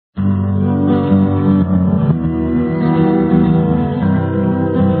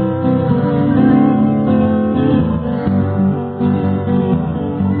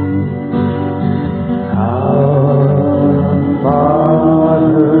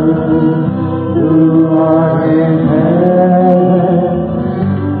who art in heaven,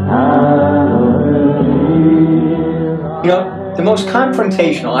 hallowed be. You know, the most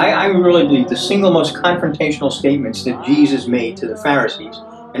confrontational, I really believe the single most confrontational statements that Jesus made to the Pharisees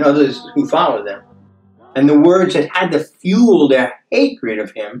and others who followed them, and the words that had to fuel their hatred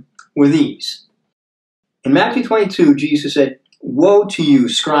of him, were these. In Matthew 22, Jesus said, "Woe to you,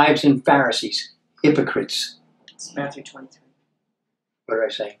 scribes and Pharisees, hypocrites." It's Matthew 23. What did I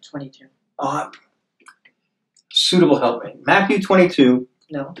say? 22. Suitable helpmate. Matthew 22.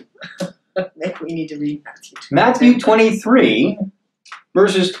 No. Maybe we need to read Matthew 22. Matthew 23,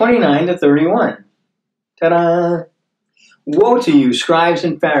 verses 29 to 31. Ta-da! Woe to you, scribes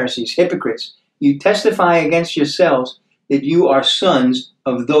and Pharisees, hypocrites! You testify against yourselves that you are sons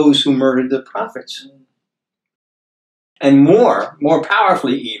of those who murdered the prophets. And more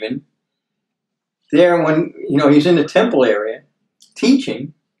powerfully even, there when, he's in the temple area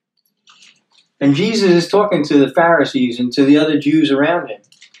teaching, and Jesus is talking to the Pharisees and to the other Jews around him.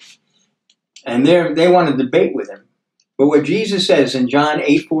 And they want to debate with him. But what Jesus says in John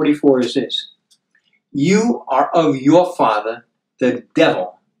 8:44 is this: you are of your father, the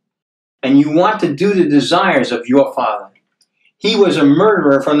devil, and you want to do the desires of your father. He was a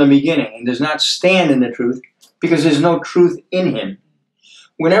murderer from the beginning and does not stand in the truth because there's no truth in him.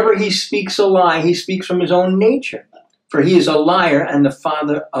 Whenever he speaks a lie, he speaks from his own nature, for he is a liar and the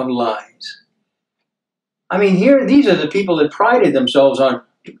father of lies. I mean, these are the people that prided themselves on,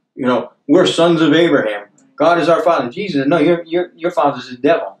 we're sons of Abraham. God is our father. Jesus, no, your father's the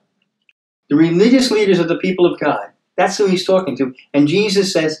devil. The religious leaders of the people of God, that's who he's talking to. And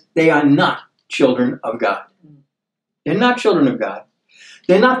Jesus says they are not children of God. They're not children of God.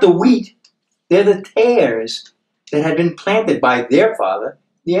 They're not the wheat. They're the tares that had been planted by their father,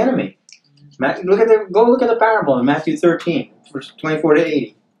 the enemy. Go look at the parable in Matthew 13, verse 24 to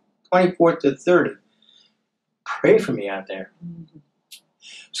 80, 24 to 30. Pray for me out there.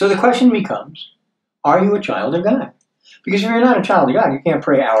 So the question becomes, are you a child of God? Because if you're not a child of God, you can't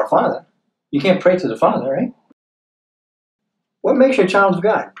pray our Father. You can't pray to the Father, right? What makes you a child of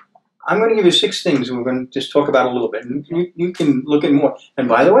God? I'm going to give you 6 things, and we're going to just talk about a little bit. And you can look at more. And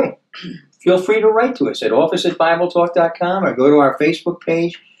by the way, feel free to write to us at office@BibleTalk.com or go to our Facebook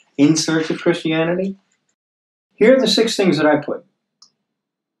page, In Search of Christianity. Here are the 6 things that I put.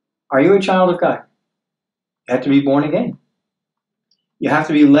 Are you a child of God? You have to be born again. You have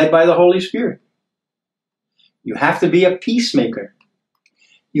to be led by the Holy Spirit. You have to be a peacemaker.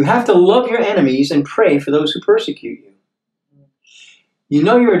 You have to love your enemies and pray for those who persecute you. You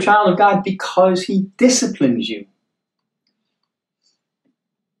know you're a child of God because he disciplines you.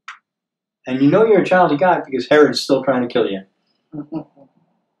 And you know you're a child of God because Herod's still trying to kill you.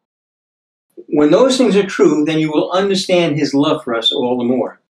 When those things are true, then you will understand his love for us all the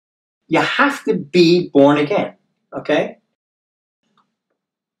more. You have to be born again, okay?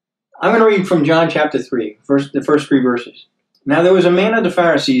 I'm going to read from John chapter 3, the first 3 verses. Now there was a man of the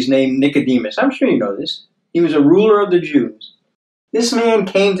Pharisees named Nicodemus. I'm sure you know this. He was a ruler of the Jews. This man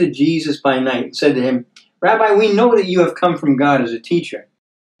came to Jesus by night and said to him, Rabbi, we know that you have come from God as a teacher,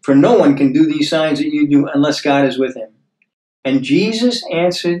 for no one can do these signs that you do unless God is with him. And Jesus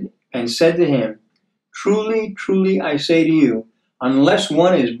answered and said to him, Truly, truly, I say to you, unless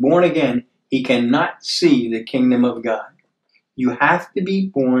one is born again, he cannot see the kingdom of God. You have to be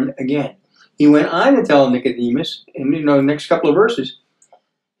born again. He went on to tell Nicodemus, in the next couple of verses,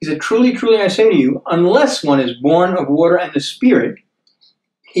 he said, Truly, truly, I say to you, unless one is born of water and the Spirit,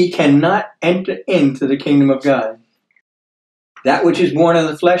 he cannot enter into the kingdom of God. That which is born of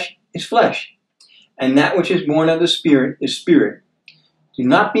the flesh is flesh, and that which is born of the Spirit is spirit. Do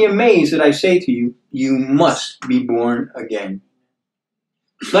not be amazed that I say to you, you must be born again.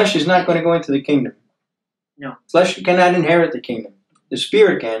 Flesh is not going to go into the kingdom. No. Flesh cannot inherit the kingdom. The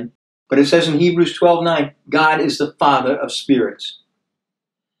Spirit can, but it says in Hebrews 12:9, God is the Father of spirits.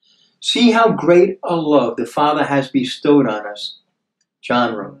 See how great a love the Father has bestowed on us,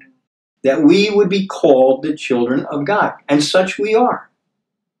 John wrote, that we would be called the children of God. And such we are.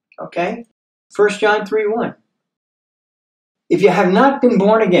 Okay? 1 John 3:1. If you have not been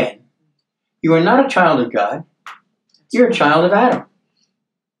born again, you are not a child of God. You're a child of Adam.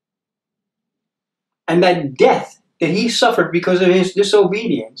 And that death that he suffered because of his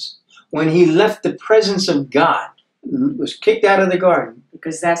disobedience, when he left the presence of God, was kicked out of the garden.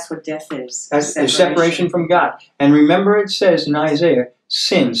 Because that's what death is. That's the separation from God. And remember it says in Isaiah,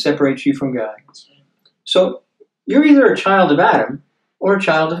 sin separates you from God. So you're either a child of Adam or a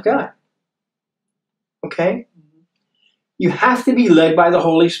child of God. Okay? You have to be led by the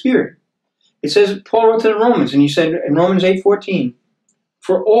Holy Spirit. It says, Paul wrote to the Romans, and he said in Romans 8:14,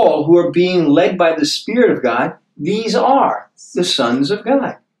 For all who are being led by the Spirit of God, these are the sons of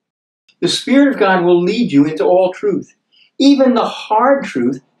God. The Spirit of God will lead you into all truth, even the hard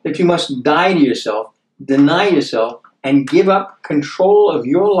truth that you must die to yourself, deny yourself, and give up control of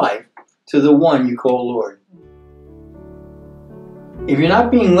your life to the one you call Lord. If you're not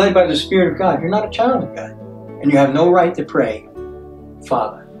being led by the Spirit of God, you're not a child of God, and you have no right to pray,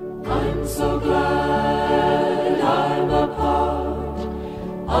 Father. I'm so glad I'm a part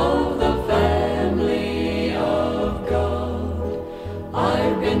of